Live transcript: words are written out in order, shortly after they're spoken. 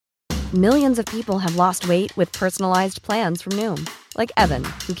Millions of people have lost weight with personalized plans from Noom. Like Evan,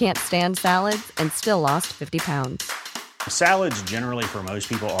 who can't stand salads and still lost 50 pounds. Salads generally for most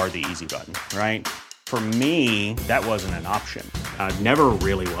people are the easy button, right? For me, that wasn't an option. I never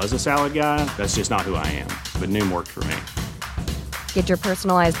really was a salad guy. That's just not who I am. But Noom worked for me. Get your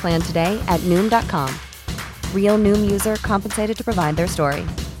personalized plan today at Noom.com. Real Noom user compensated to provide their story.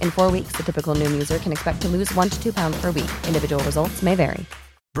 In 4 weeks, the typical Noom user can expect to lose 1 to 2 pounds per week. Individual results may vary.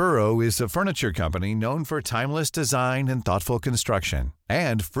 Burrow is a furniture company known for timeless design and thoughtful construction,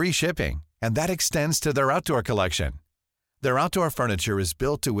 and free shipping, and that extends to their outdoor collection. Their outdoor furniture is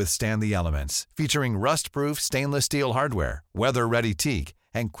built to withstand the elements, featuring rust-proof stainless steel hardware, weather-ready teak,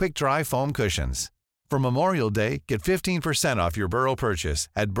 and quick-dry foam cushions. For Memorial Day, get 15% off your Burrow purchase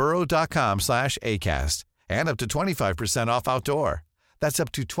at burrow.com/acast, and up to 25% off outdoor. That's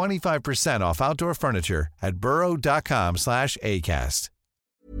up to 25% off outdoor furniture at burrow.com/acast.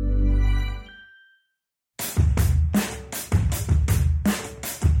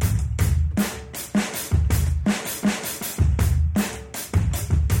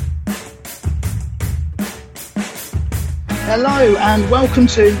 Hello and welcome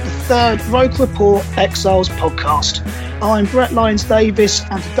to the third Roke Report Exiles podcast. I'm Brett Lyons-Davis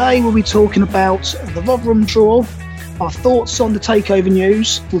and today we'll be talking about the Rotherham draw, our thoughts on the takeover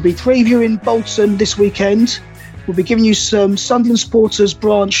news, we'll be previewing Bolton this weekend, we'll be giving you some Sunderland Supporters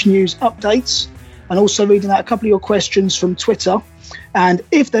branch news updates and also reading out a couple of your questions from Twitter, and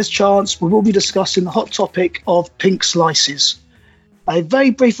if there's chance we will be discussing the hot topic of pink slices. A very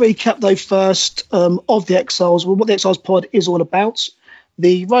brief recap, though, first of the Exiles, what the Exiles pod is all about.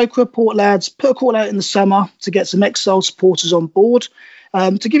 The Roke Report lads put a call out in the summer to get some Exile supporters on board,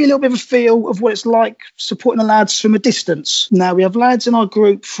 to give you a little bit of a feel of what it's like supporting the lads from a distance. Now, we have lads in our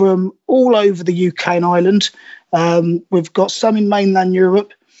group from all over the UK and Ireland. We've got some in mainland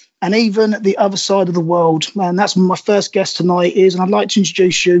Europe and even the other side of the world. And that's my first guest tonight is, and I'd like to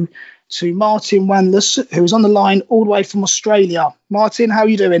introduce you to Martin Wanless, who is on the line all the way from Australia. Martin, how are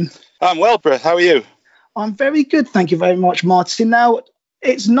you doing? I'm well, Brett. How are you? I'm very good, thank you very much, Martin. Now,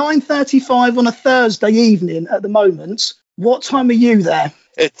 it's 9:35 on a Thursday evening at the moment. What time are you there?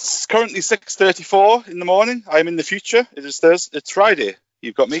 It's currently 6:34 in the morning. I'm in the future. It is Thursday. It's Friday.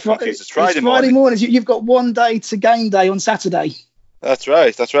 You've got me confused. It's Friday morning. You've got one day to game day on Saturday. That's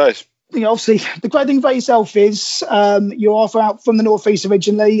right. You know, obviously, the great thing about yourself is you're out from the northeast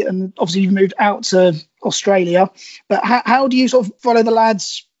originally, and obviously you've moved out to Australia. But how do you sort of follow the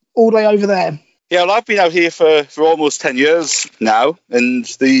lads all the way over there? Yeah, well, I've been out here for almost 10 years now, and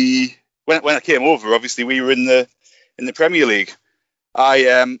when I came over, obviously we were in the Premier League.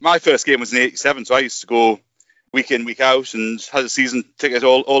 My first game was in '87, so I used to go week in, week out, and had a season ticket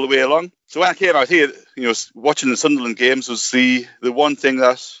all the way along. So when I came out here, you know, watching the Sunderland games was the one thing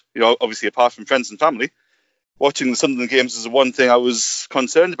that, you know, obviously apart from friends and family, watching the Sunderland games was the one thing I was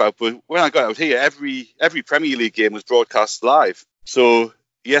concerned about. But when I got out here, every Premier League game was broadcast live. So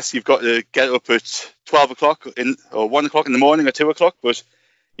yes, you've got to get up at 12 o'clock or 1 o'clock in the morning or 2 o'clock, but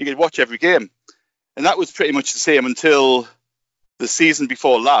you could watch every game. And that was pretty much the same until the season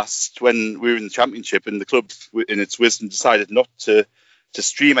before last, when we were in the Championship and the club, in its wisdom, decided not to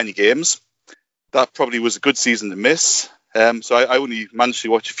stream any games. That probably was a good season to miss. So I only managed to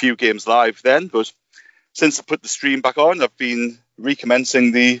watch a few games live then. But since I put the stream back on, I've been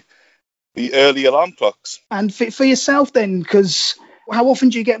recommencing the early alarm clocks. And for yourself then, because how often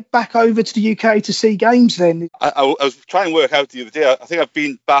do you get back over to the UK to see games then? I was trying to work out the other day. I think I've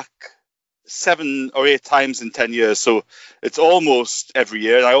been back 7 or 8 times in 10 years. So it's almost every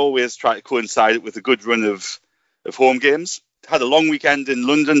year. And I always try to coincide it with a good run of home games. Had a long weekend in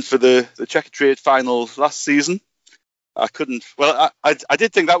London for the Checkatrade final last season. I did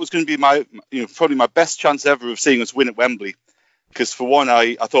think that was going to be probably my best chance ever of seeing us win at Wembley. Because for one,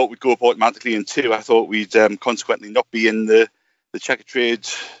 I thought we'd go up automatically, and two, I thought we'd consequently not be in the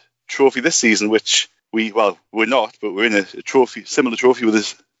Checkatrade trophy this season, which we're not, but we're in a similar trophy with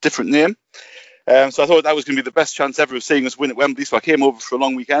a different name. So I thought that was going to be the best chance ever of seeing us win at Wembley. So I came over for a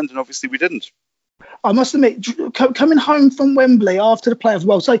long weekend, and obviously we didn't. I must admit, coming home from Wembley after the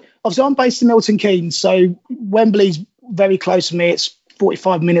playoffs, so obviously I'm based in Milton Keynes, so Wembley's very close to me. It's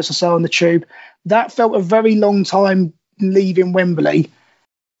 45 minutes or so on the tube. That felt a very long time leaving Wembley.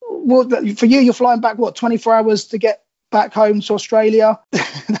 Well, for you, you're flying back, 24 hours to get back home to Australia?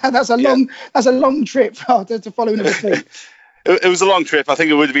 That's a long trip to follow in the feet. It was a long trip. I think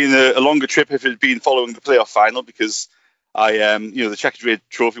it would have been a longer trip if it had been following the playoff final, because the Checkatrade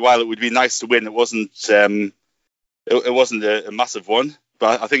Trophy, while it would be nice to win, it wasn't a massive one.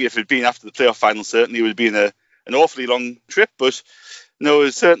 But I think if it had been after the playoff final, certainly it would have been an awfully long trip. But No, there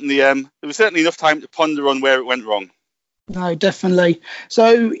was certainly enough time to ponder on where it went wrong. No, definitely.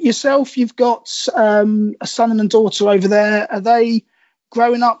 So yourself, you've got a son and a daughter over there. Are they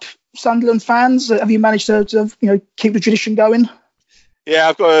growing up Sunderland fans? Have you managed to keep the tradition going? Yeah,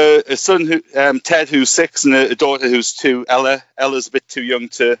 I've got a son Ted, who's 6, and a daughter who's 2. Ella's a bit too young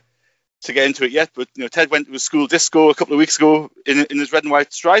to get into it yet, but Ted went to a school disco a couple of weeks ago in his red and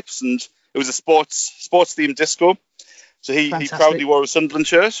white stripes, and it was a sports themed disco. So he proudly wore a Sunderland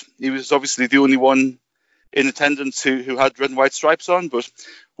shirt. He was obviously the only one in attendance who had red and white stripes on, but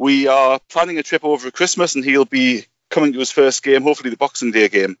we are planning a trip over Christmas, and he'll be coming to his first game, hopefully the Boxing Day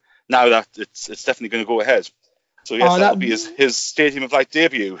game, now that it's definitely going to go ahead. So yes, that'll be his Stadium of Light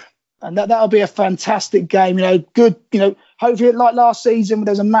debut. And that'll be a fantastic game. Good. Hopefully, like last season,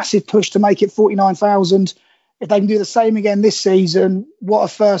 there was a massive push to make it 49,000. If they can do the same again this season, what a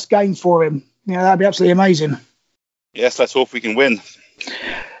first game for him. That'd be absolutely amazing. Yes, let's hope we can win.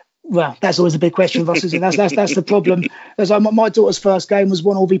 Well, that's always a big question for us, isn't it? That's the problem. As my daughter's first game was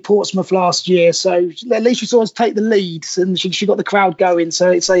 1-1 Portsmouth last year, so at least she saw us take the lead and she got the crowd going.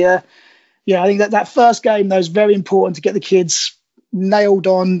 So it's I think that first game though is very important to get the kids nailed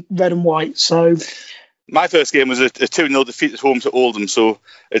on red and white. So my first game was a 2-0 defeat at home to Oldham, so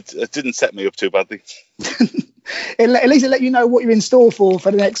it didn't set me up too badly. At least it let you know what you're in store for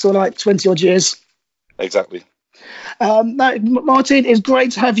the next 20 odd years. Exactly. Martin, it's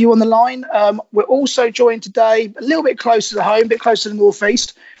great to have you on the line. We're also joined today a little bit closer to home, a bit closer to the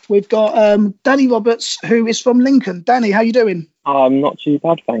northeast. We've got Danny Roberts, who is from Lincoln. Danny, how you doing? I'm not too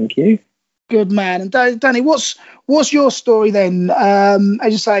bad, thank you. Good man. And Danny, what's your story then?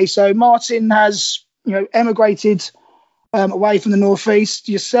 As you say, so Martin has emigrated away from the northeast.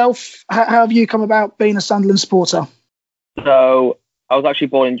 Yourself, how have you come about being a Sunderland supporter? So I was actually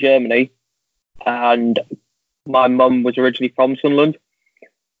born in Germany, and my mum was originally from Sunderland.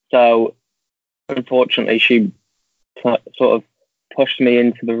 So unfortunately, she sort of pushed me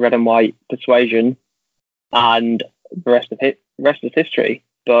into the red and white persuasion, and the rest is history.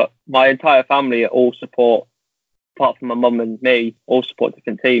 But my entire family all support, apart from my mum and me, all support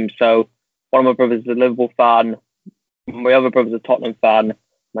different teams. So one of my brothers is a Liverpool fan, my other brother's a Tottenham fan,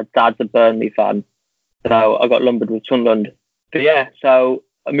 my dad's a Burnley fan. So I got lumbered with Sunderland. But yeah, so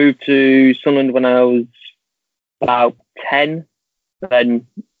I moved to Sunderland when I was about 10, then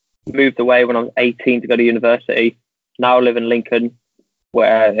moved away when I was 18 to go to university. Now I live in Lincoln,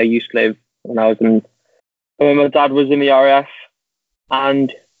 where I used to live when my dad was in the RAF.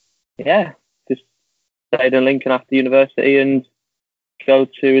 And yeah, just stayed in Lincoln after university and go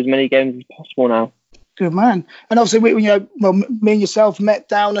to as many games as possible now. Good man. And obviously, me and yourself met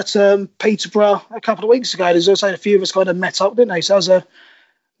down at Peterborough a couple of weeks ago. There's also a few of us kind of met up, didn't they? So it was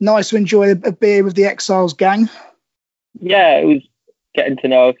nice to enjoy a beer with the Exiles gang. Yeah, it was getting to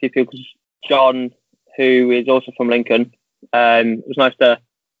know a few people. John, who is also from Lincoln, it was nice to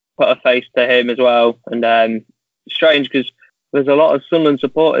put a face to him as well. And strange because there's a lot of Sunderland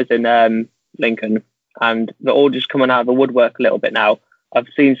supporters in Lincoln, and they're all just coming out of the woodwork a little bit now. I've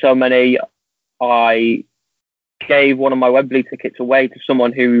seen so many. I gave one of my Wembley tickets away to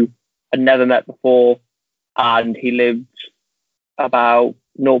someone who I'd never met before, and he lived about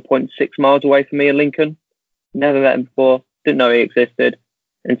 0.6 miles away from me in Lincoln. Never met him before, didn't know he existed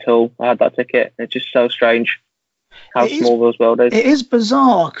until I had that ticket. It's just so strange how small this world is. It is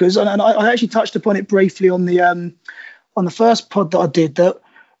bizarre because, and I actually touched upon it briefly on the first pod that I did, that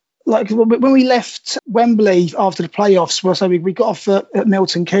like when we left Wembley after the playoffs, we got off at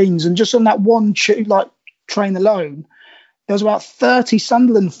Milton Keynes, and just on that one train alone, there was about 30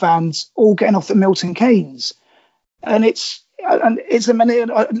 Sunderland fans all getting off at Milton Keynes, and I've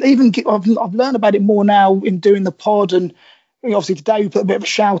learned about it more now in doing the pod, and obviously today we put a bit of a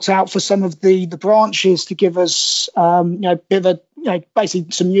shout out for some of the branches to give us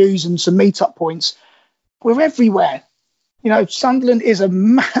basically some news and some meetup points. We're everywhere. Sunderland is a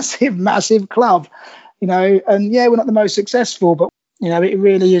massive, massive club, and yeah, we're not the most successful, but, it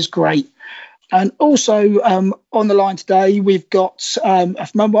really is great. And also on the line today, we've got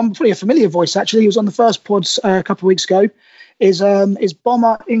probably a familiar voice, actually. He was on the first pods a couple of weeks ago, is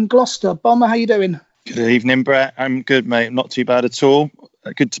Bomber in Gloucester. Bomber, how you doing? Good evening, Brett. I'm good, mate. Not too bad at all.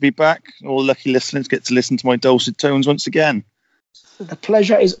 Good to be back. All lucky listeners get to listen to my dulcet tones once again. The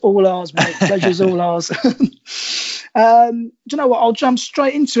pleasure is all ours, mate. Pleasure is all ours. Do you know what? I'll jump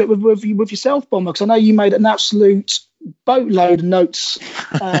straight into it with yourself, Bomber, because I know you made an absolute boatload of notes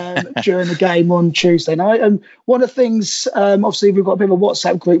during the game on Tuesday night. And one of the things, obviously, we've got a bit of a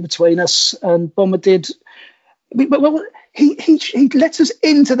WhatsApp group between us, and Bomber did. He let us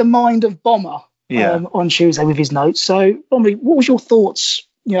into the mind of Bomber. on Tuesday with his notes. So, Omri, what was your thoughts?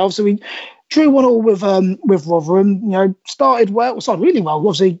 Obviously we drew 1-1 with Rotherham. Started really well.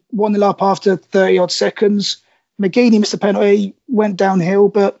 Obviously 1-0 up after 30 odd seconds. McGeady missed the penalty, went downhill,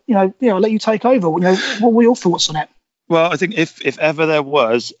 but I'll let you take over. What were your thoughts on it? Well, I think if ever there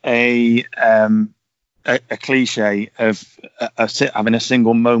was a cliche of having a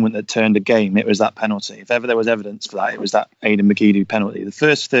single moment that turned a game, it was that penalty. If ever there was evidence for that, it was that Aidan McGeady penalty. The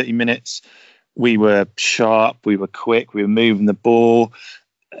first 30 minutes, we were sharp, we were quick, we were moving the ball.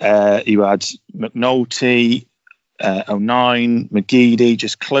 You had McNulty, O'Nien, McGeady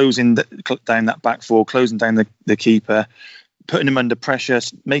just closing down that back four, closing down the keeper, putting him under pressure,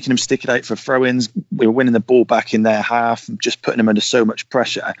 making him stick it out for throw-ins. We were winning the ball back in their half, just putting him under so much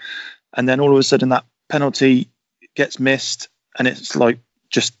pressure. And then all of a sudden that penalty gets missed, and it's like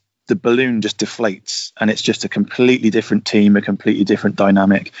just the balloon just deflates, and it's just a completely different team, a completely different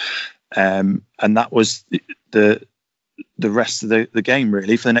dynamic. And that was the rest of the game,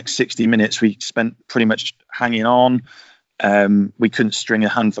 really. For the next 60 minutes, we spent pretty much hanging on. We couldn't string a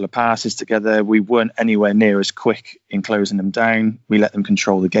handful of passes together. We weren't anywhere near as quick in closing them down. We let them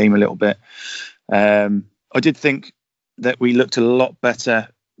control the game a little bit. I did think that we looked a lot better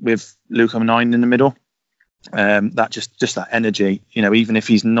with Luke O'Nien in the middle. That just that energy, even if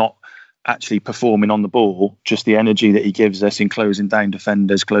he's not actually performing on the ball, just the energy that he gives us in closing down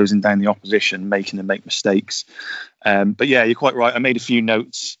defenders, closing down the opposition, making them make mistakes. But yeah, you're quite right. I made a few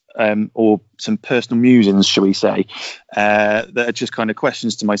notes, or some personal musings, shall we say, that are just kind of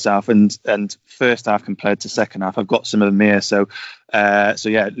questions to myself. And first half compared to second half, I've got some of them here. So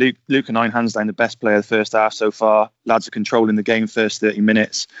yeah, Luke O'Nien, hands down the best player of the first half so far. Lads are controlling the game first 30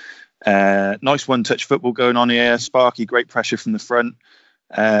 minutes. Nice one-touch football going on here. Sparky, great pressure from the front.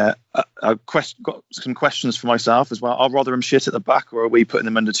 I've got some questions for myself as well. Are Rotherham shit at the back, or are we putting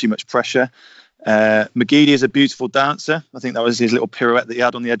them under too much pressure? McGeady is a beautiful dancer. I think that was his little pirouette that he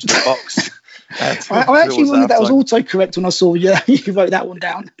had on the edge of the box. I actually wondered that was autocorrect when I saw you wrote that one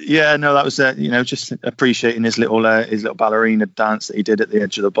down. Yeah, no, that was just appreciating his little ballerina dance that he did at the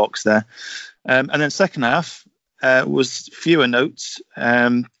edge of the box there. And then second half was fewer notes.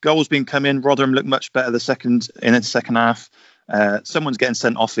 Goals being come in. Rotherham looked much better in the second half. Someone's getting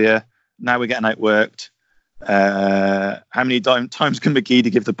sent off here. Now we're getting outworked. How many times can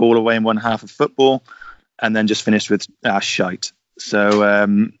McGeady give the ball away in one half of football, and then just finish with shite? So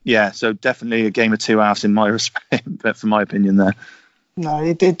so definitely a game of two halves in my respect, but for my opinion there. No,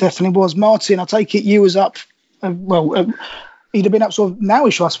 it definitely was. Martin, I take it you was up. He'd have been up sort of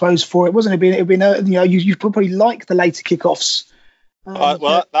nowish, I suppose, for it, wasn't it? It'd been you probably like the later kickoffs.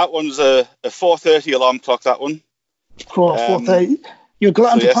 That one's a 4:30 alarm clock. That one. 4:30. You're a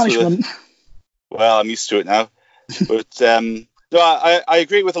glutton for punishment. Well, I'm used to it now. But no, I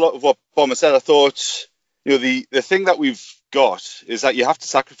agree with a lot of what Bomber said. I thought, the thing that we've got is that you have to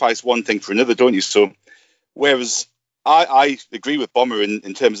sacrifice one thing for another, don't you? So, whereas I agree with Bomber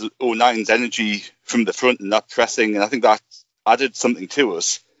in terms of O'Nien's energy from the front and that pressing, and I think that added something to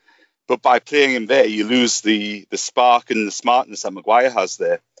us. But by playing him there, you lose the spark and the smartness that Maguire has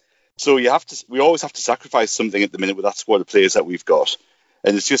there. So we always have to sacrifice something at the minute with that squad of players that we've got.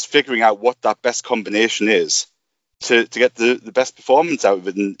 And it's just figuring out what that best combination is to get the best performance out of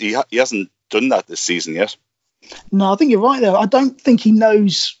it. And he hasn't done that this season yet. No, I think you're right there. I don't think he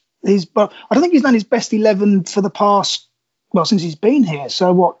knows I don't think he's done his best 11 for the past, since he's been here.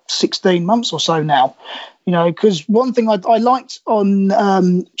 So 16 months or so now. Because one thing I liked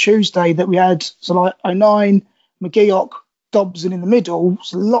on Tuesday that we had, O'Nien, McGeoch, Dobson in the middle,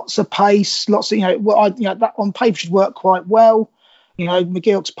 so lots of pace, lots of, that on paper should work quite well.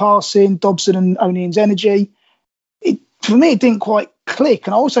 McGeoch's passing, Dobson and O'Nien's energy. For me, it didn't quite click.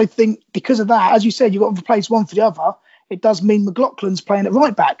 And I also think because of that, as you said, you've got to replace one for the other. It does mean McLaughlin's playing at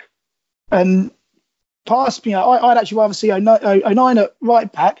right back. And I'd actually rather see O'Nien at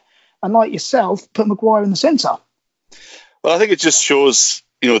right back and, like yourself, put Maguire in the centre. Well, I think it just shows,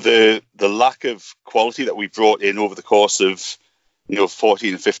 the lack of quality that we brought in over the course of,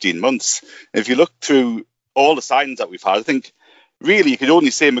 14 and 15 months. And if you look through all the signings that we've had, I think really you could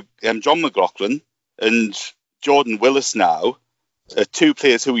only say John McLaughlin and Jordan Willis now are two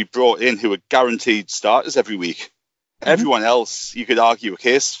players who we brought in who are guaranteed starters every week. Mm-hmm. Everyone else, you could argue a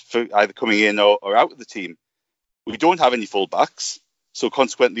case for either coming in or out of the team. We don't have any fullbacks. So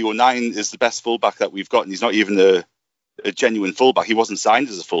consequently, O'Nien is the best fullback that we've got, and he's not even a genuine fullback. He wasn't signed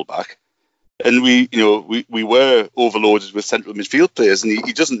as a fullback. And we were overloaded with central midfield players, and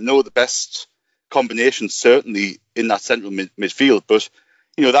he doesn't know the best combination, certainly in that central midfield. But,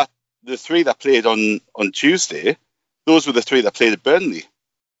 that the three that played on Tuesday, those were the three that played at Burnley.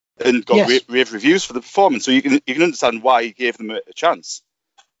 and got rave reviews for the performance. So you can understand why he gave them a chance,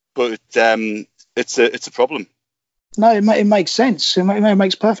 but it's a problem. No, it makes sense. It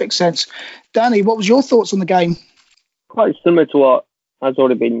makes perfect sense. Danny, what was your thoughts on the game? Quite similar to what has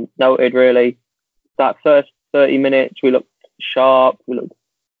already been noted, really. That first 30 minutes, we looked sharp, we looked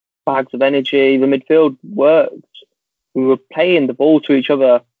bags of energy, the midfield worked. We were playing the ball to each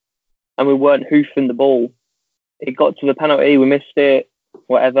other and we weren't hoofing the ball. It got to the penalty, we missed it,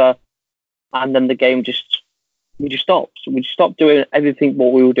 whatever. And then the game we just stopped. We just stopped doing everything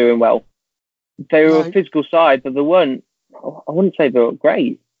what we were doing well. They were a physical side, but they weren't, I wouldn't say they were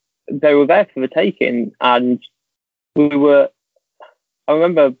great. They were there for the taking. And I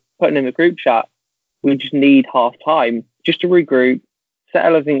remember putting in the group chat, we just need half time just to regroup,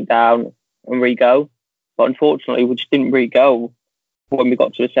 settle everything down and re-go. But unfortunately, we just didn't re-go when we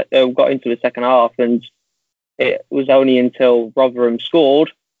got into the second half. And it was only until Rotherham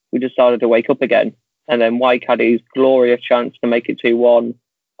scored, we decided to wake up again. And then Wyke had his glorious chance to make it 2-1.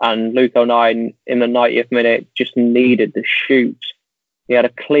 And Luke O'Nien in the 90th minute just needed to shoot. He had a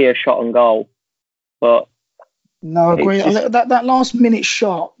clear shot on goal. But no, I agree. That last minute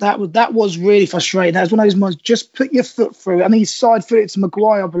shot, that was really frustrating. That was one of those moments, just put your foot through. I think he side footed to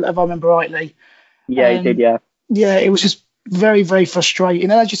Maguire, if I remember rightly. Yeah, he did, yeah. Yeah, it was just very, very frustrating.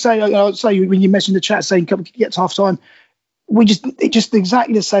 And as you say, when you mentioned the chat saying get to half time, it just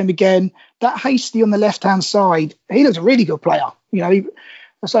exactly the same again. That Hasty on the left hand side, he looked a really good player. I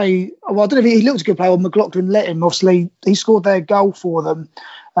don't know if he looked a good player or McLaughlin let him. Obviously, he scored their goal for them.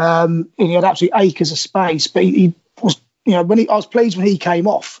 And he had absolutely acres of space, but he was, I was pleased when he came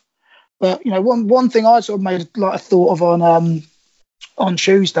off. But one thing I sort of made a thought of on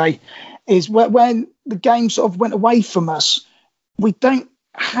Tuesday is when the game sort of went away from us, we don't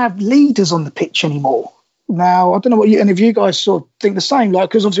have leaders on the pitch anymore. Now I don't know what any of you guys sort of think the same,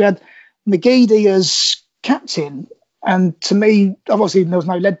 because obviously we had McGeady as captain, and to me, obviously there was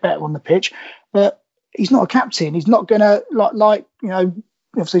no Ledbetter on the pitch, but he's not a captain. He's not going to like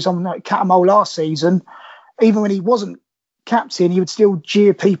obviously something like Catamol last season, even when he wasn't captain, he would still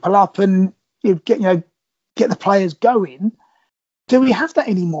jeer people up and he'd get the players going. Do we have that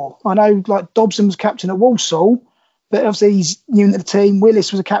anymore? I know Dobson was captain at Walsall, but obviously he's new into the team.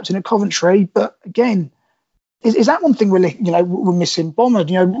 Willis was a captain at Coventry, but again, is that one thing we're missing? Bomber,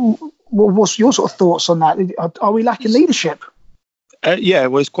 what's your sort of thoughts on that? Are we lacking leadership? Yeah,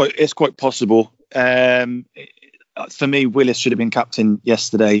 well, it's quite possible. For me, Willis should have been captain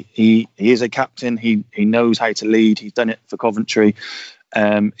yesterday. He is a captain. He knows how to lead. He's done it for Coventry.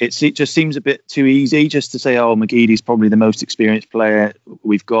 It just seems a bit too easy just to say, McGeady's probably the most experienced player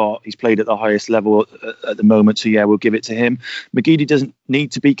we've got. He's played at the highest level at the moment, so yeah, we'll give it to him. McGeady doesn't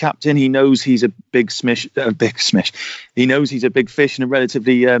need to be captain. He knows he's a big smish. He knows he's a big fish in a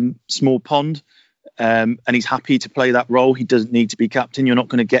relatively small pond, and he's happy to play that role. He doesn't need to be captain. You're not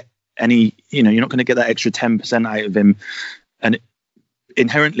going to get you're not going to get that extra 10% out of him. And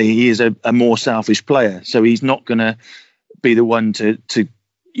inherently, he is a more selfish player, so he's not going to be the one to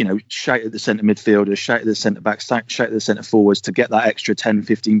shout at the centre midfielders, shout at the centre backs, shout at the centre forwards to get that extra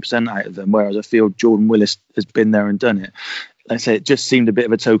 10-15% out of them. Whereas I feel Jordan Willis has been there and done it. Like I say, it just seemed a bit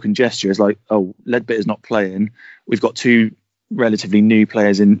of a token gesture. It's like, Ledbetter's not playing. We've got two relatively new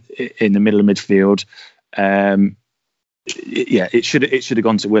players in the middle of midfield. It should have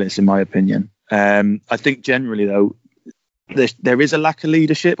gone to Willis, in my opinion. I think generally though, there is a lack of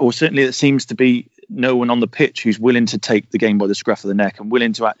leadership, or certainly it seems to be no one on the pitch who's willing to take the game by the scruff of the neck and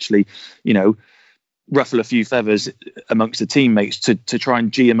willing to actually, ruffle a few feathers amongst the teammates to try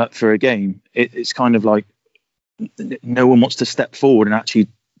and G them up for a game. It's kind of like no one wants to step forward and actually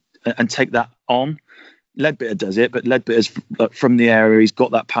and take that on. Ledbetter does it, but Ledbetter's from the area. He's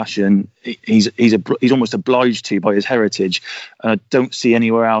got that passion. He's almost obliged to by his heritage. I don't see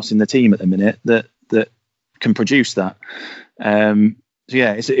anywhere else in the team at the minute that can produce that. So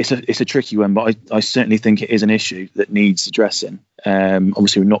yeah, it's a tricky one, but I certainly think it is an issue that needs addressing.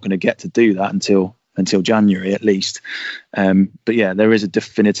 Obviously, we're not going to get to do that until January at least. But yeah, there is a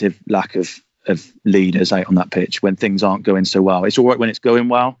definitive lack of leaders out on that pitch when things aren't going so well. It's all right when it's going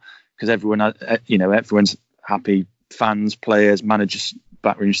well because everyone's happy. Fans, players, managers,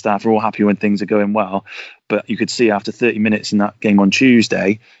 backroom staff are all happy when things are going well. But you could see after 30 minutes in that game on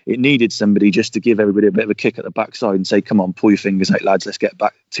Tuesday, it needed somebody just to give everybody a bit of a kick at the backside and say, come on, pull your fingers out, lads, let's get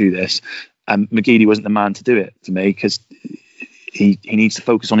back to this. And McGeady wasn't the man to do it for me because he needs to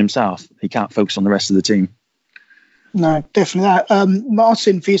focus on himself. He can't focus on the rest of the team. No, definitely that.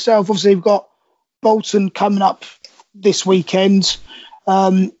 Martin, for yourself, obviously you've got Bolton coming up this weekend.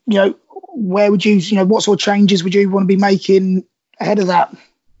 Where would you, what sort of changes would you want to be making ahead of that?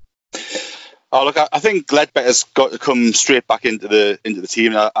 Oh look, I think Ledbetter's got to come straight back into the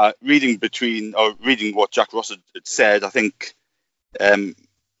team. Reading what Jack Ross had said, I think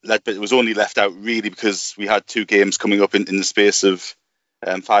Ledbetter was only left out really because we had 2 games coming up in the space of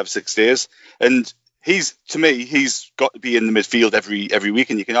 5 or 6 days, and he's got to be in the midfield every week,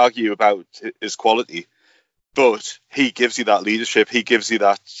 and you can argue about his quality, but he gives you that leadership, he gives you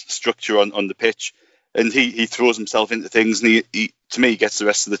that structure on the pitch, and he throws himself into things, and he to me gets the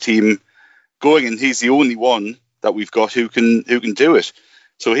rest of the team going, and he's the only one that we've got who can do it.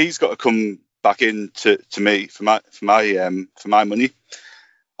 So he's got to come back in to me for my money.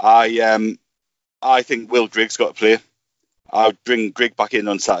 I think Will Griggs got to play. I'd bring Grigg back in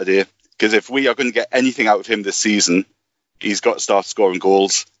on Saturday, because if we are going to get anything out of him this season, he's got to start scoring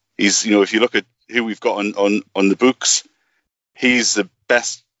goals. He's, if you look at who we've got on the books, he's the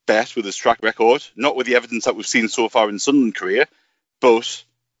best bet with his track record, not with the evidence that we've seen so far in Sunderland career, but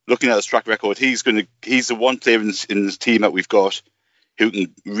looking at his track record, he's the one player in the team that we've got who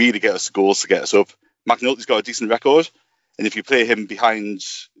can really get us goals to get us up. McNulty's got a decent record, and if you play him behind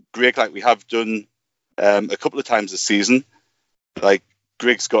Grigg like we have done a couple of times this season, like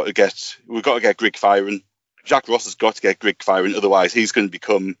we've got to get Grigg firing. Jack Ross has got to get Grigg firing, otherwise he's going to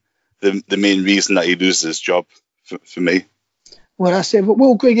become the main reason that he loses his job for me. Well, that's it. But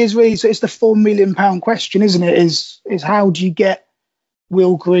Will Grigg is really, so it's the £4 million question, isn't it? Is how do you get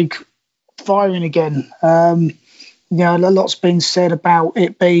Will Grigg firing again? A lot's been said about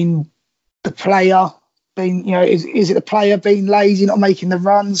it being the player being, is it the player being lazy, not making the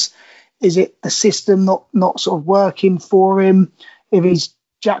runs? Is it the system not sort of working for him? If it's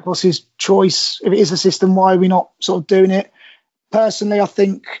Jack Ross's choice, if it is a system, why are we not sort of doing it? Personally, I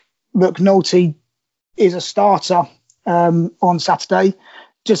think McNulty is a starter on Saturday.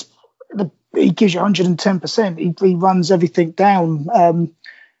 He gives you 110%. He runs everything down.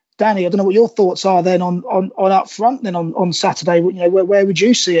 Danny, I don't know what your thoughts are then on up front then on Saturday. Where would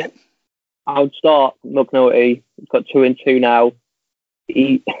you see it? I would start McNulty. He's got 2 and 2 now.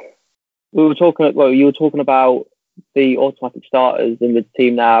 You were talking about the automatic starters in the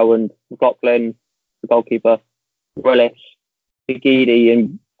team now, and McLaughlin, the goalkeeper, Willis, Gidi,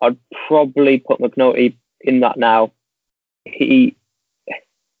 and I'd probably put McNulty in that now. He's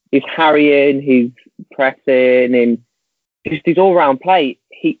harrying, he's pressing, and just his all-round play.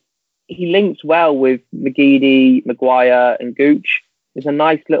 He links well with McGeady, Maguire, and Gooch. There's a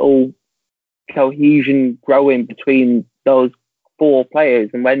nice little cohesion growing between those 4 players,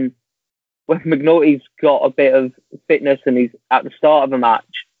 and when McNulty's got a bit of fitness and he's at the start of a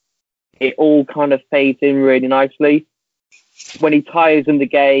match, it all kind of fades in really nicely. When he tires in the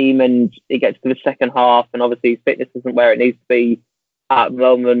game and he gets to the second half, and obviously his fitness isn't where it needs to be at the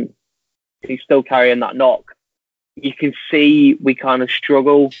moment, he's still carrying that knock. You can see we kind of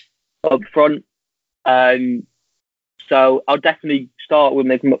struggle up front. So I'll definitely start with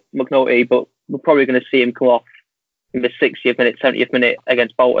McNulty, but we're probably going to see him come off in the 60th minute, 70th minute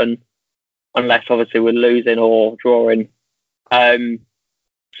against Bolton, unless obviously we're losing or drawing. McNulty,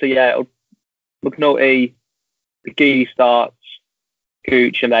 McGee starts,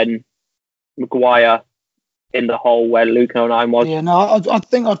 Gooch, and then Maguire in the hole where Luke 09 was. Yeah, no, I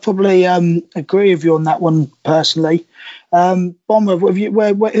think I'd probably agree with you on that one personally. Bomber,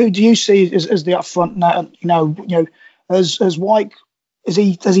 who do you see as the up front now? As Wyke, is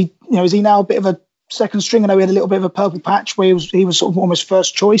he now a bit of a second string? I know he had a little bit of a purple patch where he was sort of almost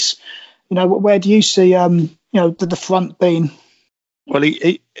first choice. Where do you see the front being? Well,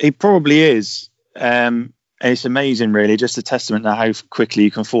 he probably is. It's amazing, really, just a testament to how quickly you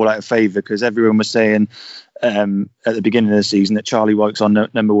can fall out of favour, because everyone was saying at the beginning of the season that Charlie Wyke's our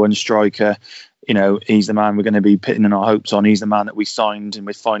number one striker. He's the man we're going to be pitting our hopes on. He's the man that we signed, and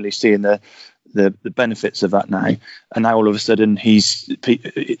we're finally seeing the benefits of that now. And now all of a sudden,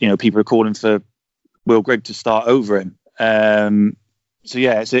 people are calling for Will Grigg to start over him. So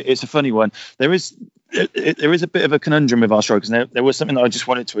yeah, it's a funny one. There is a bit of a conundrum with our strikers. There was something that I just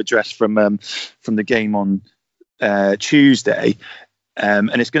wanted to address from the game on Tuesday,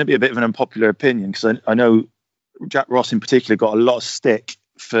 and it's going to be a bit of an unpopular opinion, because I know Jack Ross in particular got a lot of stick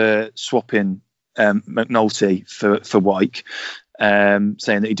for swapping McNulty for Wyke,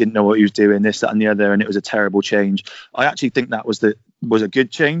 saying that he didn't know what he was doing, this, that, and the other, and it was a terrible change. I actually think that was a good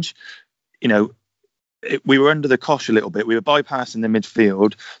change. We were under the cosh a little bit. We were bypassing the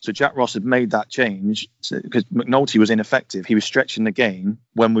midfield. So Jack Ross had made that change because McNulty was ineffective. He was stretching the game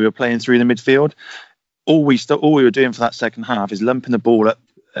when we were playing through the midfield. All we were doing for that second half is lumping the ball up,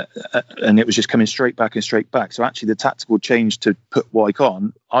 and it was just coming straight back and straight back. So actually the tactical change to put Wyke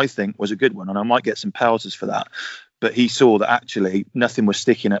on, I think, was a good one. And I might get some pelters for that. But he saw that actually nothing was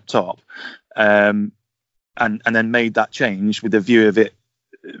sticking up top. and then made that change with the view of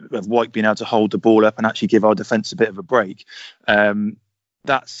White being able to hold the ball up and actually give our defence a bit of a break.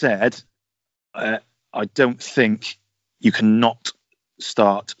 That said, I don't think you can not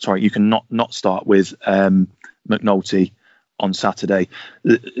start with McNulty on Saturday.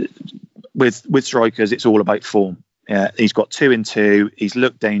 With strikers, it's all about form. He's got 2 in 2. He's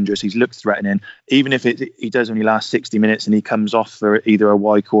looked dangerous. He's looked threatening. Even if he does only last 60 minutes and he comes off for either a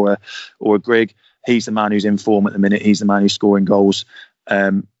Wyke or a Grigg, he's the man who's in form at the minute. He's the man who's scoring goals.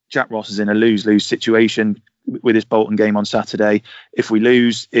 Jack Ross is in a lose-lose situation with his Bolton game on Saturday. If we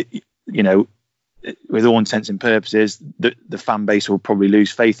lose, with all intents and purposes, the fan base will probably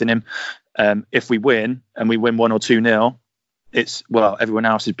lose faith in him. If we win, and we win 1 or 2-0, everyone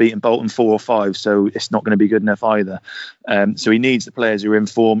else is beating Bolton 4 or 5, so it's not going to be good enough either. So he needs the players who are in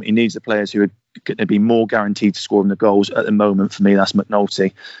form. He needs the players who are going to be more guaranteed to score him the goals. At the moment, for me, that's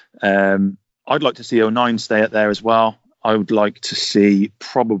McNulty. I'd like to see O'Nien stay up there as well. I would like to see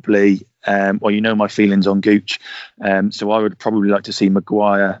probably, my feelings on Gooch. So I would probably like to see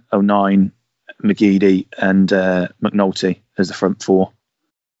Maguire, O'Nien, McGeady and McNulty as the front 4.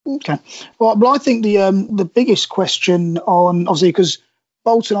 Okay. Well, I think the biggest question on, obviously, because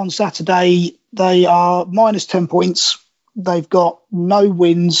Bolton on Saturday, they are minus 10 points. They've got no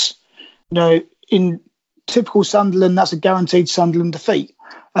wins. In typical Sunderland, that's a guaranteed Sunderland defeat.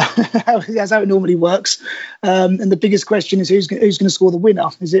 That's how it normally works. And the biggest question is who's going to score the winner?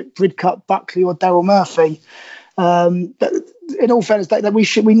 Is it Bridcut, Buckley, or Daryl Murphy? But in all fairness, that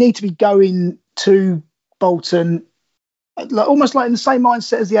we need to be going to Bolton almost like in the same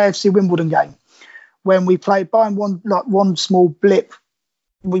mindset as the AFC Wimbledon game, when we played by one small blip,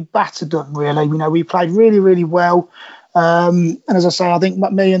 we battered them. Really, we played really, really well. And as I say, I think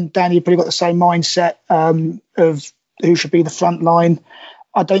me and Danny have probably got the same mindset of who should be the front line.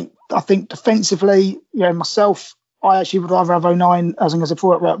 I think defensively, myself, I actually would rather have O'Nien as a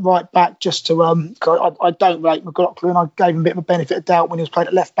forward right back, just to I don't rate McLaughlin. I gave him a bit of a benefit of doubt when he was played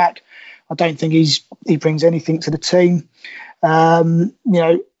at left back. I don't think he brings anything to the team. Are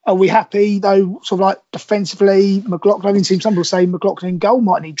we happy though? Sort of like defensively, McLaughlin. I've seen some people say McLaughlin in goal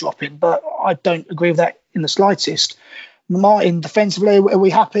might need dropping, but I don't agree with that in the slightest. Martin, defensively, are we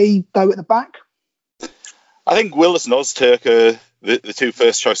happy though at the back? I think Willis and Ozturk are the 2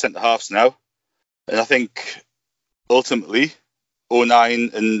 first choice centre halves now, and I think ultimately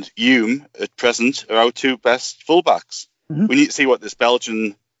O'Nien and Hume at present are our 2 best fullbacks. Mm-hmm. We need to see what this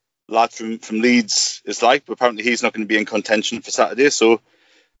Belgian lad from Leeds is like, but apparently he's not going to be in contention for Saturday, so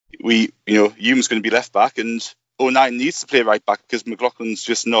Hume's going to be left back, and O'Nien needs to play right back because McLaughlin's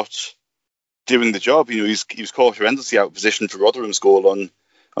just not doing the job. He was caught horrendously out of position for Rotherham's goal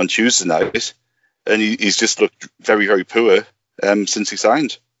on Tuesday night, and he's just looked very, very poor since he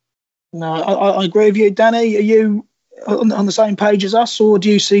signed. No, I agree with you, Danny. Are you on the same page as us, or do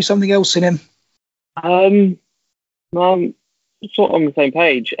you see something else in him? I'm sort of on the same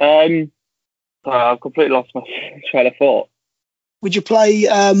page. I've completely lost my train of thought. Would you play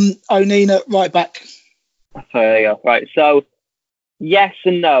O'Nien at right back? So there you go. Right. So yes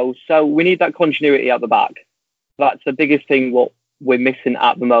and no. So we need that continuity at the back. That's the biggest thing what we're missing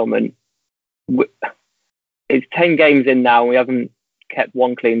at the moment. It's 10 games in now and we haven't kept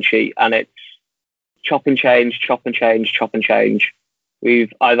one clean sheet, and it's chop and change.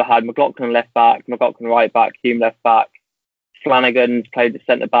 We've either had McLaughlin left back, McLaughlin right back, Hume left back. Flanagan's played the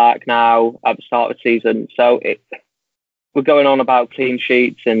centre back now at the start of the season. So we're going on about clean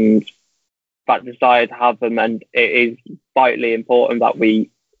sheets and that desire to have them, and it is vitally important that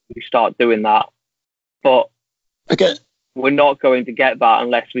we start doing that. But we're not going to get that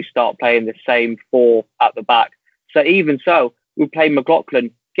unless we start playing the same 4 at the back. So even so, we play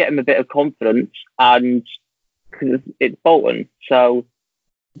McLaughlin, get him a bit of confidence, and because it's Bolton. So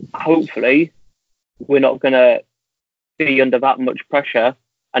hopefully we're not going to be under that much pressure.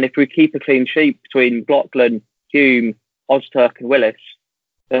 And if we keep a clean sheet between McLaughlin, Hume, Ozturk and Willis,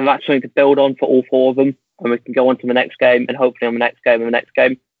 then that's something to build on for all 4 of them, and we can go on to the next game and hopefully on the next game and the next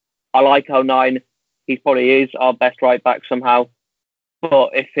game. I like O'Nien. He probably is our best right back somehow.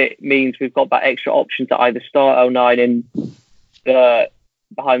 But if it means we've got that extra option to either start O'Nien in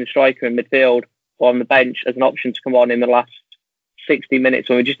behind the striker in midfield or on the bench as an option to come on in the last 60 minutes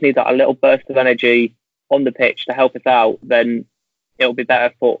when we just need that a little burst of energy on the pitch to help us out, then it'll be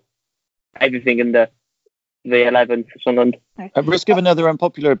better for everything in the 11 for Sunderland. At risk of another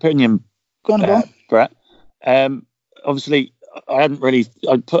unpopular opinion, go on, Brett. Obviously, I'd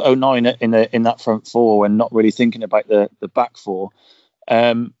put O'Nien in that front 4 and not really thinking about the back 4.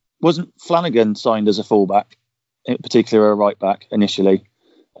 Wasn't Flanagan signed as a fullback, in particular a right back initially?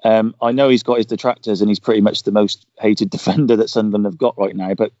 I know he's got his detractors and he's pretty much the most hated defender that Sunderland have got right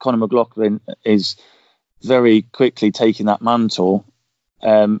now, but Conor McLaughlin is very quickly taking that mantle.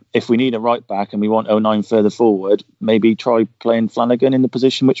 If we need a right back and we want 09 further forward, maybe try playing Flanagan in the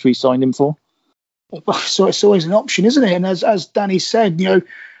position which we signed him for. So it's always an option, isn't it? And as Danny said, you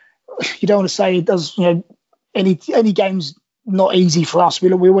don't want to say it does. Any game's not easy for us.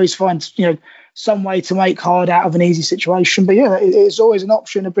 We always find some way to make hard out of an easy situation. But yeah, it's always an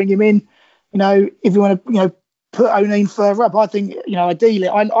option to bring him in. If you want to put O'Neill further up, I think ideally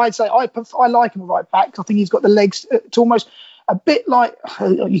I'd say I like him right back. I think he's got the legs to almost a bit like,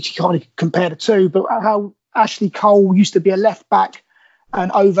 you can't compare the two, but how Ashley Cole used to be a left back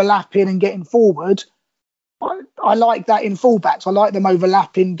and overlapping and getting forward. I like that in fullbacks. I like them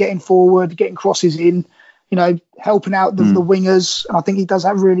overlapping, getting forward, getting crosses in, helping out the wingers. And I think he does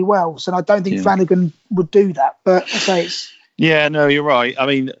that really well. So I don't think Flanagan would do that. But I say it's... Yeah, no, you're right. I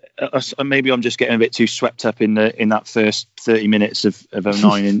mean, maybe I'm just getting a bit too swept up in that first 30 minutes of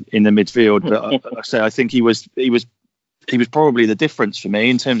 09 in the midfield. But I think he was probably the difference for me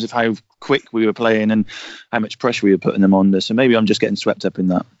in terms of how quick we were playing and how much pressure we were putting them under. So maybe I'm just getting swept up in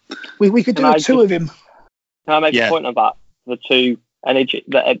that. We could do two of him. Can I make a point on that? The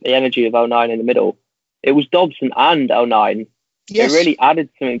energy of 09 in the middle. It was Dobson and 09. Yes. It really added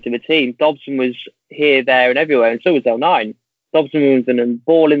something to the team. Dobson was here, there, and everywhere, and so was 09. Dobson was a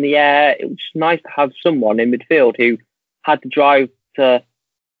ball in the air. It was just nice to have someone in midfield who had the drive to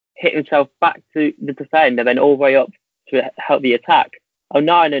hit himself back to the defend and then all the way up to help the attack.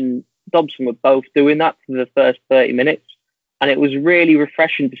 09 and Dobson were both doing that for the first 30 minutes. And it was really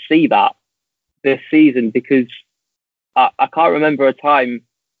refreshing to see that this season, because I can't remember a time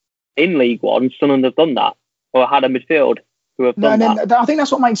in League One Sunderland have done that or had a midfield who have done that. I think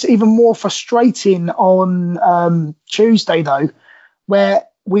that's what makes it even more frustrating on Tuesday, though, where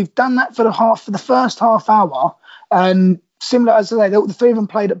we've done that for the first half hour, and similar as I say, the three of them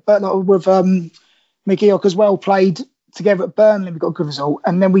played at Burnley with McGeoch as well, played together at Burnley. We got a good result,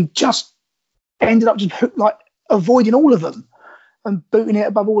 and then we just ended up just avoiding all of them and booting it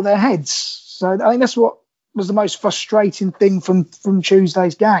above all their heads. So I think that's what was the most frustrating thing from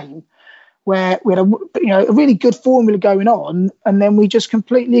Tuesday's game, where we had a really good formula going on, and then we just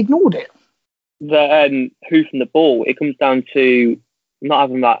completely ignored it. The hoofing the ball, it comes down to not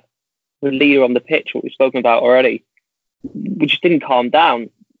having the leader on the pitch, what we've spoken about already. We just didn't calm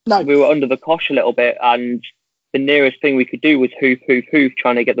down. No. We were under the cosh a little bit, and the nearest thing we could do was hoof,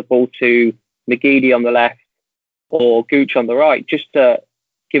 trying to get the ball to McGeady on the left or Gooch on the right, just to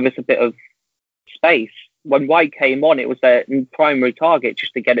give us a bit of space. When White came on, it was their primary target,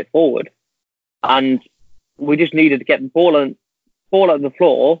 just to get it forward. And we just needed to get the ball on the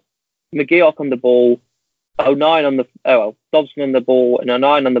floor, McGeoch on the ball, Dobson on the ball, and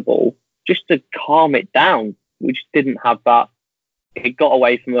 09 on the ball, just to calm it down. We just didn't have that. It got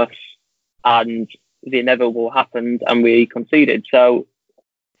away from us, and the inevitable happened, and we conceded. So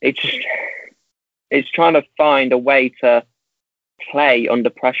it's trying to find a way to play under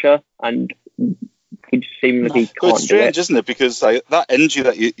pressure, and we just seemingly can't. It's strange, isn't it? Because that energy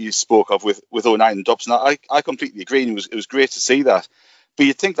that you spoke of with 09 and Dobson, I completely agree, and it was great to see that. But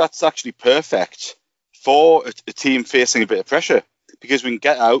you'd think that's actually perfect for a team facing a bit of pressure, because we can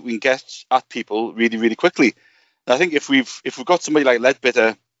get out, we can get at people really, really quickly. And I think if we've got somebody like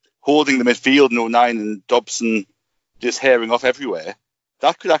Ledbetter holding the midfield in 09 and Dobson just herring off everywhere,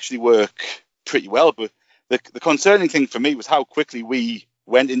 that could actually work pretty well. But the concerning thing for me was how quickly we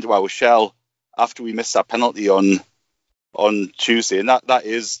went into our shell after we missed that penalty on Tuesday, and that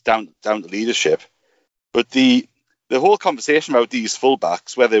is down to leadership. But the whole conversation about these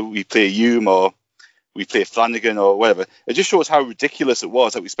fullbacks, whether we play Hume or we play Flanagan or whatever, it just shows how ridiculous it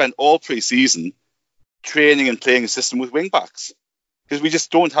was that we spent all pre-season training and playing a system with wing-backs, because we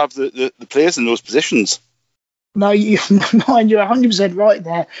just don't have the players in those positions. No, you're 100% right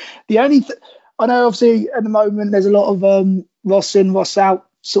there. The only I know, obviously, at the moment, there's a lot of Ross in, Ross out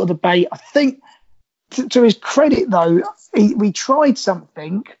sort of debate. I think, to his credit, though, we tried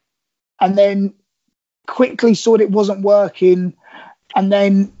something and then quickly saw it wasn't working, and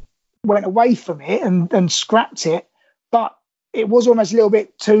then went away from it and scrapped it. But it was almost a little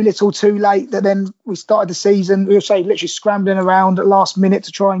bit too little too late that then we started the season, we were literally scrambling around at last minute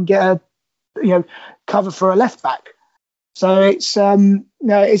to try and get a cover for a left back. So it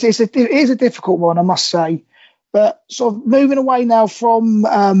is a difficult one, I must say. But sort of moving away now from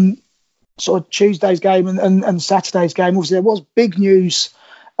sort of Tuesday's game and Saturday's game, obviously there was big news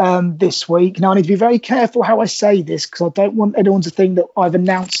this week. Now I need to be very careful how I say this, because I don't want anyone to think that I've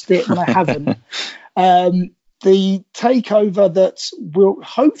announced it when I haven't. the takeover that will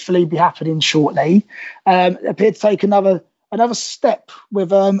hopefully be happening shortly appeared to take another step with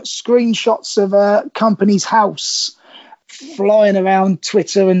screenshots of a company's house flying around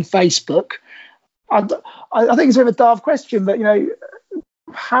Twitter and Facebook. I think it's a bit of a daft question, but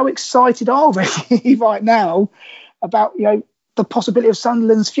how excited are we right now about the possibility of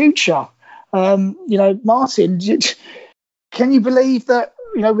Sunderland's future? Martin, can you believe that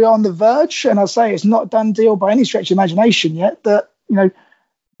we're on the verge? And I say it's not a done deal by any stretch of imagination yet. That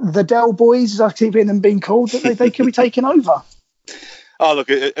the Dell boys, as I keep hearing them being called, that they could be taking over. Oh, look,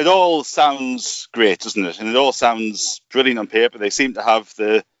 it all sounds great, doesn't it? And it all sounds brilliant on paper. They seem to have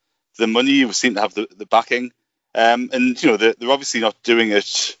the money, they seem to have the backing. And, they're obviously not doing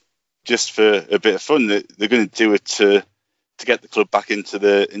it just for a bit of fun. They're going to do it to get the club back into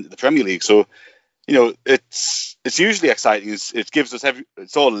the Premier League. So, it's usually exciting. It gives us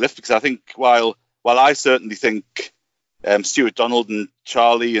it's all a lift, because I think while I certainly think Stuart Donald and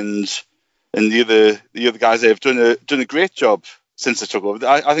Charlie and the other guys there have done a great job since they took over.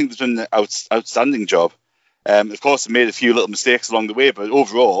 I think they've done an outstanding job. Of course, they made a few little mistakes along the way, but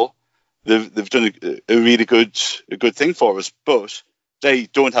overall, they've done a really good thing for us. But they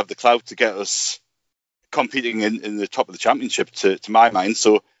don't have the clout to get us competing in the top of the championship, to my mind.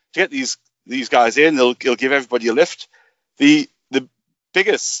 So to get these guys in, they'll give everybody a lift. The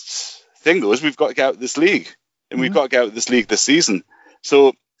biggest thing, though, is we've got to get out of this league, and we've got to get out of this league this season.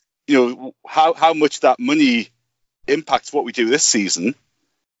 So how much that money impacts what we do this season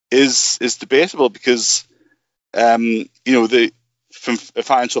is debatable, because from a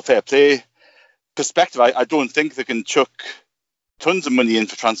financial fair play perspective, I don't think they can chuck tons of money in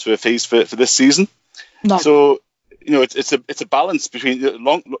for transfer fees for this season. No. So it's a balance between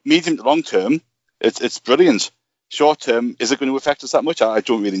medium to long term. It's brilliant. Short term, is it going to affect us that much? I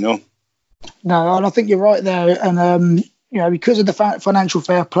don't really know. No, and I think you're right there. And because of the financial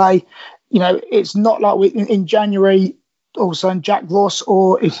fair play, it's not like in January, all of a sudden Jack Ross,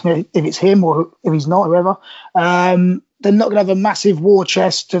 or if it's him or if he's not, whoever, they're not going to have a massive war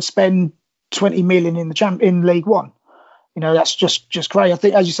chest to spend 20 million in League One. That's just great. I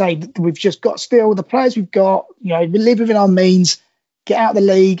think, as you say, we've just got still the players we've got. We live within our means, get out of the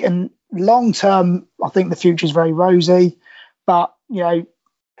league, and long term, I think the future is very rosy. But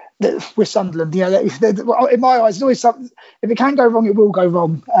we're Sunderland. In my eyes, it's always something. If it can go wrong, it will go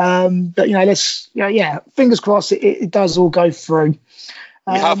wrong. But let's fingers crossed it does all go through.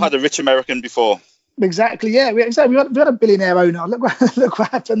 We have had a rich American before. Exactly. Yeah, we had a billionaire owner. Look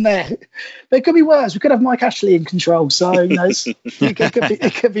what happened there. But it could be worse. We could have Mike Ashley in control. So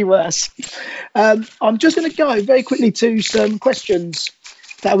it could be worse. I'm just going to go very quickly to some questions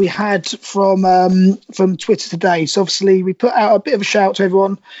that we had from Twitter today. So obviously we put out a bit of a shout to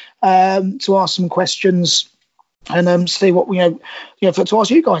everyone to ask some questions and see what to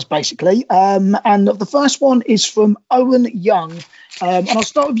ask you guys basically. And the first one is from Owen Young. And I'll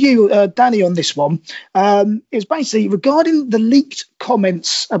start with you, Danny, on this one. It's basically regarding the leaked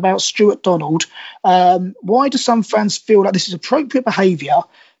comments about Stuart Donald. Why do some fans feel like this is appropriate behaviour?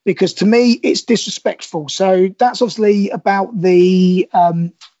 Because to me, it's disrespectful. So that's obviously about the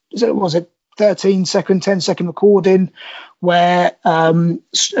 13-second, 10-second recording where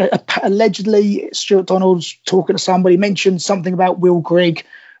allegedly Stuart Donald's talking to somebody, mentioned something about Will Grigg,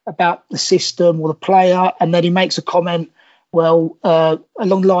 about the system or the player, and then he makes a comment, along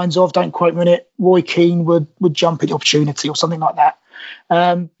the lines of, don't quote me on it, Roy Keane would jump at the opportunity or something like that.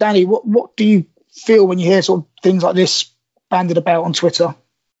 Danny, what do you feel when you hear sort of things like this bandied about on Twitter?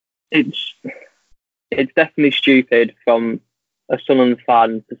 It's definitely stupid from a Sunderland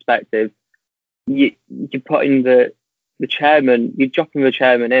fan perspective. You're putting the chairman, you're dropping the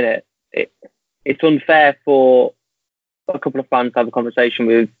chairman in it. It's unfair for a couple of fans to have a conversation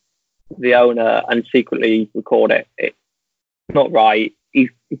with the owner and secretly record it. It's not right. He's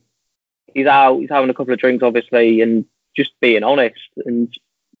out. He's having a couple of drinks, obviously, and just being honest. And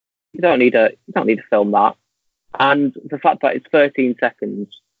you don't need to film that. And the fact that it's 13 seconds,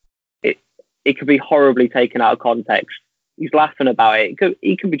 it could be horribly taken out of context. He's laughing about it.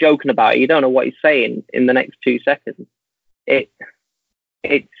 He could be joking about it. You don't know what he's saying in the next 2 seconds. It's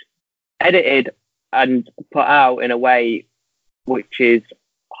edited and put out in a way which is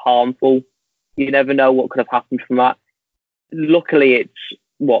harmful. You never know what could have happened from that. Luckily, it's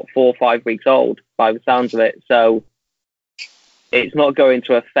 4 or 5 weeks old by the sounds of it, so it's not going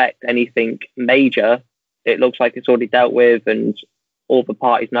to affect anything major. It looks like it's already dealt with and all the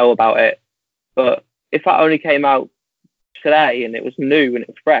parties know about it. But if that only came out today and it was new and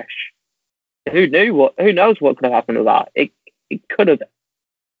it's fresh, who knows what could have happened with that? It could have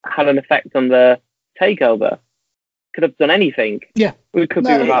had an effect on the takeover. could have done anything. Yeah, we could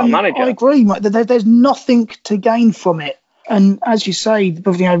be without a manager. I agree, mate. There's nothing to gain from it. And as you say,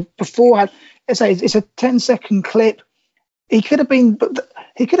 before, it's a 10-second clip. He could have been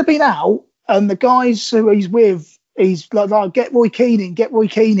out, and the guys who he's with, he's like, get Roy Keane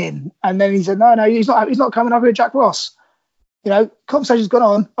in, and then he said, no, he's not coming over with Jack Ross. Conversation's gone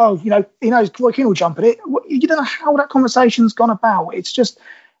on. Oh, he knows Roy Keane will jump at it. You don't know how that conversation's gone about. It's just,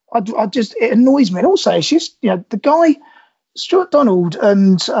 it annoys me. And also, it's just, the guy, Stuart Donald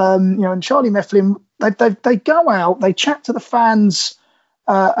and and Charlie Mifflin, they go out, they chat to the fans,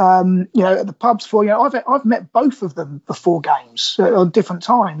 at the pubs for. I've met both of them before games on different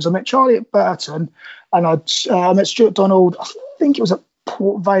times. I met Charlie at Burton, and I met Stuart Donald. I think it was at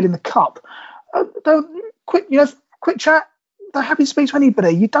Port Vale in the Cup. Quick chat. They're happy to speak to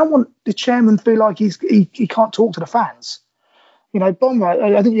anybody. You don't want the chairman to feel like he can't talk to the fans. Bomber,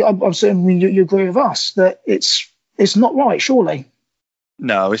 I think I'm certain you agree with us that it's not right, surely.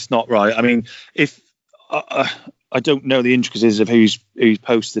 No, it's not right. I mean, if I don't know the intricacies of who's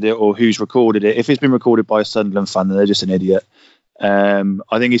posted it or who's recorded it. If it's been recorded by a Sunderland fan, then they're just an idiot.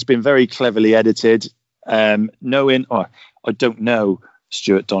 I think it's been very cleverly edited. I don't know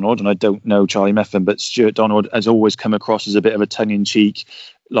Stuart Donald and I don't know Charlie Mifflin, but Stuart Donald has always come across as a bit of a tongue-in-cheek,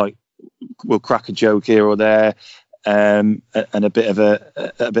 like we'll crack a joke here or there, and a bit of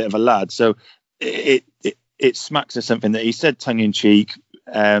a lad. So it smacks of something that he said tongue-in-cheek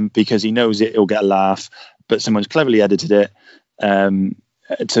because he knows it'll get a laugh, but someone's cleverly edited it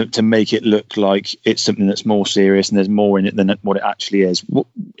to make it look like it's something that's more serious and there's more in it than what it actually is.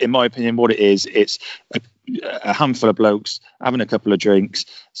 In my opinion, what it is, it's a handful of blokes having a couple of drinks.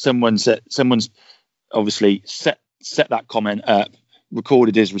 Someone's obviously set that comment up,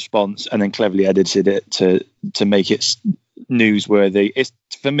 recorded his response, and then cleverly edited it to make it newsworthy.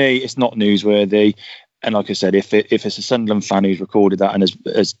 For me, it's not newsworthy. And like I said, if it's a Sunderland fan who's recorded that and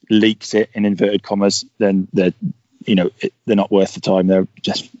has leaked it in inverted commas, then they're not worth the time. They're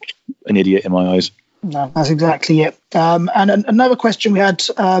just an idiot in my eyes. No, that's exactly it. And another question we had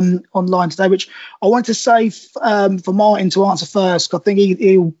online today, which I wanted to save for Martin to answer first, because I think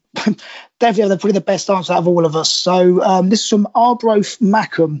he'll definitely have probably the best answer out of all of us. So this is from Arbroath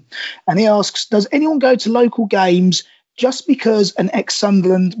Mackham, and he asks, does anyone go to local games just because an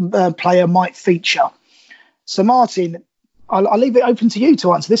ex-Sunderland player might feature? So Martin, I'll leave it open to you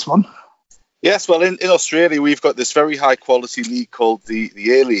to answer this one. Yes, well, in Australia, we've got this very high-quality league called the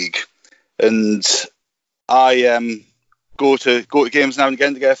A-League. And I go to games now and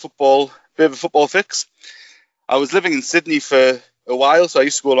again to get a bit of a football fix. I was living in Sydney for a while, so I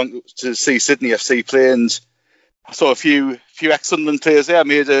used to go along to see Sydney FC play, and I saw a few ex-Sunderland players there. I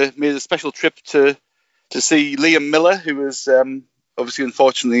made a special trip to see Liam Miller, who was obviously,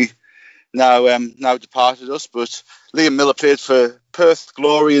 unfortunately, now departed us. But Liam Miller played for Perth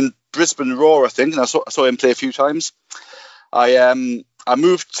Glory and Brisbane Roar, I think, and I saw him play a few times. I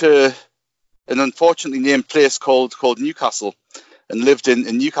moved to an unfortunately named place called Newcastle, and lived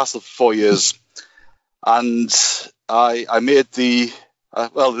in Newcastle for 4 years. And I made the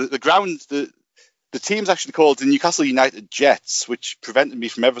ground. The team's actually called the Newcastle United Jets, which prevented me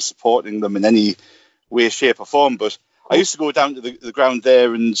from ever supporting them in any way, shape, or form. But I used to go down to the ground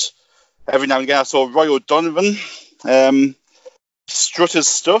there, and every now and again I saw Roy O'Donovan strut his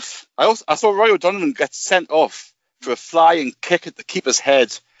stuff. I saw Roy O'Donovan get sent off for a flying kick at the keeper's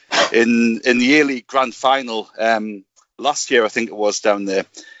head in the A-League Grand Final last year, I think it was, down there,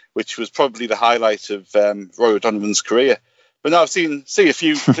 which was probably the highlight of Roy O'Donovan's career. But now I've see a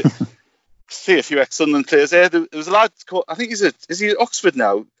few ex-Sunderland players there. There was a lad called, I think is he at Oxford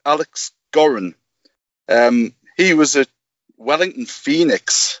now? Alex Goran. He was at Wellington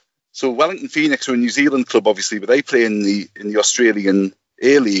Phoenix. So Wellington Phoenix are a New Zealand club, obviously, but they play in the Australian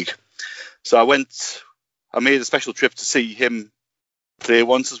A-League. So I made a special trip to see him play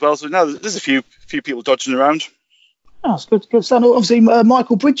once as well. So now there's a few people dodging around. Oh, that's good. So obviously,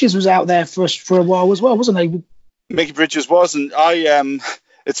 Michael Bridges was out there for us for a while as well, wasn't he? Mickey Bridges was, and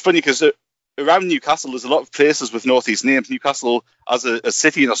it's funny because around Newcastle there's a lot of places with northeast names. Newcastle as a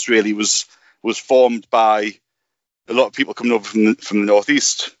city in Australia was formed by a lot of people coming over from the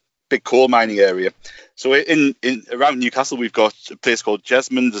northeast, big coal mining area. So in around Newcastle we've got a place called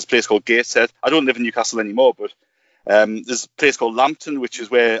Jesmond, there's a place called Gateshead. I don't live in Newcastle anymore, but there's a place called Lambton, which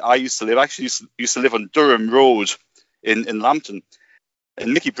is where I used to live. I actually used to live on Durham Road in Lambton.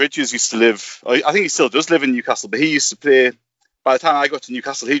 And Mickey Bridges used to live, I think he still does live in Newcastle, but he used to play, by the time I got to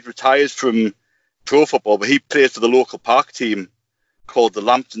Newcastle, he'd retired from pro football, but he played for the local park team called the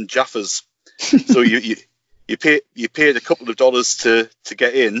Lambton Jaffers. So you paid a couple of dollars to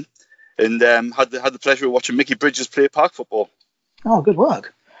get in, and had the pleasure of watching Mickey Bridges play park football. Oh, good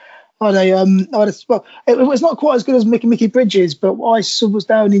work. Well, it was not quite as good as Mickey Bridges, but I was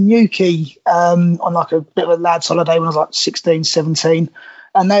down in Newquay on like a bit of a lads holiday when I was like 16, 17,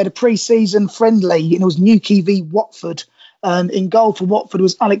 and they had a pre-season friendly, and it was Newquay v Watford. In goal for Watford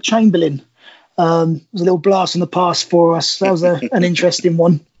was Alec Chamberlain. It was a little blast in the past for us. That was an interesting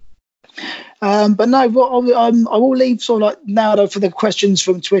one. But no, I will leave sort of like now though for the questions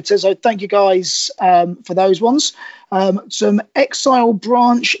from Twitter. So thank you guys for those ones. Some Exile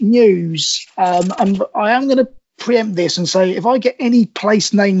branch news, and I am going to preempt this and say if I get any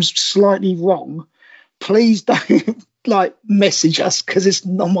place names slightly wrong, please don't message us because it's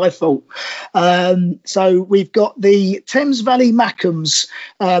not my fault. So we've got the Thames Valley Mackems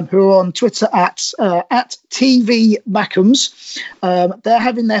who are on Twitter at TV Mackems. They're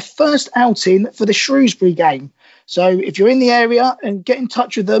having their first outing for the Shrewsbury game. So if you're in the area, and get in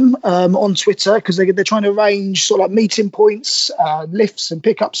touch with them on Twitter because they're trying to arrange sort of like meeting points, lifts and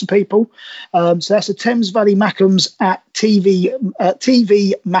pickups of people. So that's the Thames Valley Mackems at TV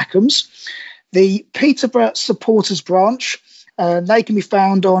Mackems. The Peterborough Supporters Branch, they can be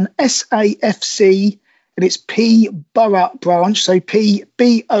found on SAFC, and it's P Borough Branch, so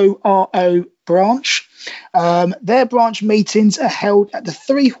PBORO Branch. Their branch meetings are held at the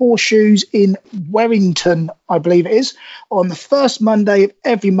Three Horseshoes in Warrington, I believe it is, on the first Monday of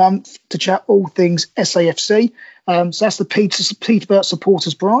every month to chat all things SAFC. So that's the Peterborough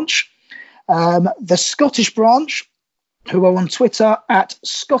Supporters Branch. The Scottish Branch, who are on Twitter at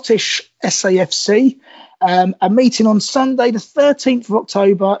Scottish SAFC, a meeting on Sunday the 13th of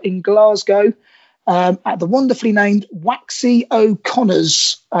October in Glasgow at the wonderfully named Waxy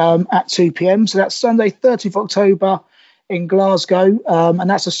O'Connor's at 2 p.m. So that's Sunday 13th of October in Glasgow, and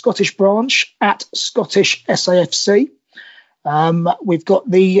that's a Scottish branch at Scottish SAFC. We've got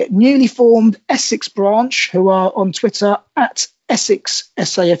the newly formed Essex branch, who are on Twitter at Essex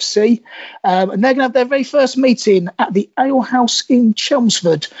SAFC, and they're going to have their very first meeting at the Ale House in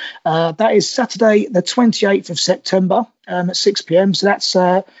Chelmsford. That is Saturday the 28th of September at 6 p.m. So that's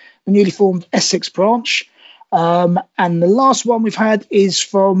the newly formed Essex branch. And the last one we've had is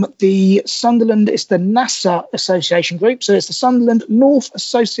from the Sunderland, it's the NASA Association group. So it's the Sunderland North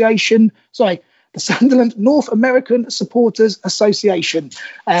American Supporters Association.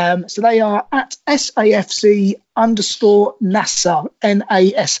 So they are at SAFC_NASA,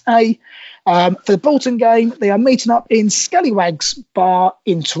 NASA. For the Bolton game, they are meeting up in Scallywags Bar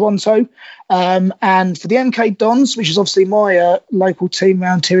in Toronto. And for the MK Dons, which is obviously my local team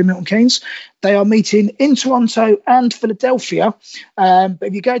around here in Milton Keynes, they are meeting in Toronto and Philadelphia. But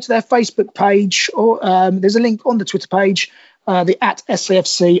if you go to their Facebook page, or there's a link on the Twitter page, the at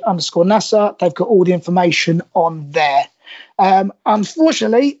SAFC_NASA, they've got all the information on there.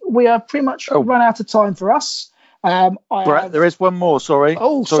 Unfortunately, we have pretty much run out of time for us. Brett, there is one more. Sorry.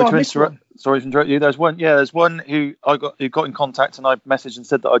 Oh, sorry to interrupt. Sorry to interrupt you. There's one. Yeah, there's one who got in contact, and I messaged and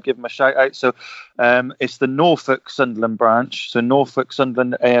said that I'd give him a shout out. So, it's the Norfolk Sunderland branch. So Norfolk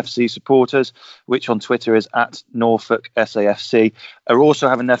Sunderland AFC supporters, which on Twitter is at Norfolk SAFC, are also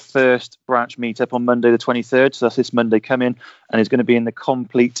having their first branch meetup on Monday the 23rd. So that's this Monday coming, and it's going to be in the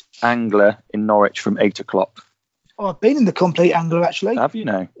Complete Angler in Norwich from 8 o'clock. Oh, I've been in the Complete Angler, actually. Have you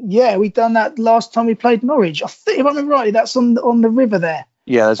now? Yeah, we done that last time we played Norwich. I think, if I remember rightly, that's on the river there.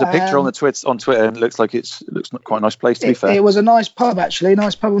 Yeah, there's a picture on Twitter, and it looks like it looks quite a nice place, to be fair. It was a nice pub, actually, a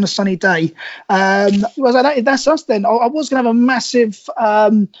nice pub on a sunny day. That's us then. I was going to have a massive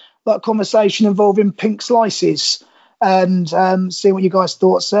conversation involving pink slices and see what you guys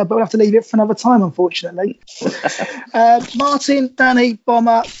thought, sir, but we'll have to leave it for another time, unfortunately. Martin, Danny,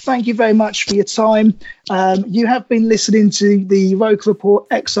 Bomber, thank you very much for your time. You have been listening to the Roker Report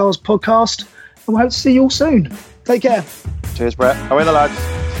Exiles podcast, and we hope to see you all soon. Take care. Cheers, Brett. Away the lads.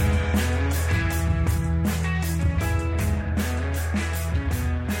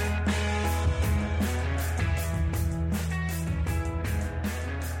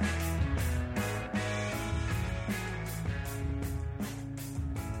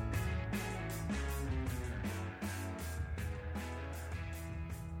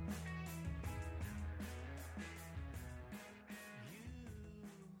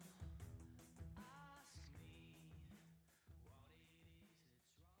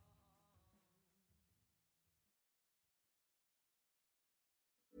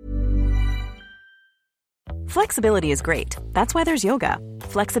 Flexibility is great. That's why there's yoga.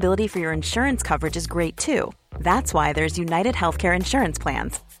 Flexibility for your insurance coverage is great too. That's why there's United Healthcare Insurance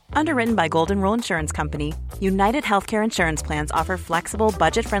Plans. Underwritten by Golden Rule Insurance Company, United Healthcare Insurance Plans offer flexible,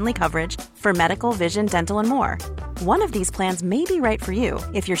 budget-friendly coverage for medical, vision, dental, and more. One of these plans may be right for you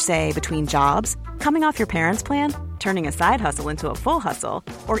if you're, say, between jobs, coming off your parents' plan, turning a side hustle into a full hustle,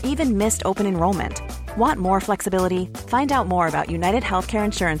 or even missed open enrollment. Want more flexibility? Find out more about United Healthcare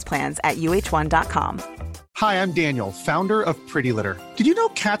Insurance Plans at uh1.com. Hi, I'm Daniel, founder of Pretty Litter. Did you know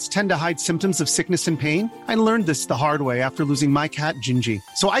cats tend to hide symptoms of sickness and pain? I learned this the hard way after losing my cat, Gingy.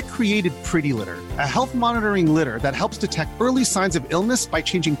 So I created Pretty Litter, a health monitoring litter that helps detect early signs of illness by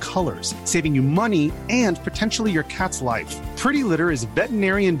changing colors, saving you money and potentially your cat's life. Pretty Litter is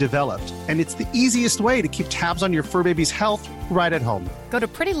veterinarian developed, and it's the easiest way to keep tabs on your fur baby's health right at home. Go to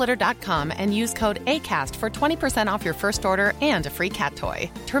prettylitter.com and use code ACAST for 20% off your first order and a free cat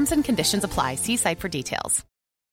toy. Terms and conditions apply. See site for details.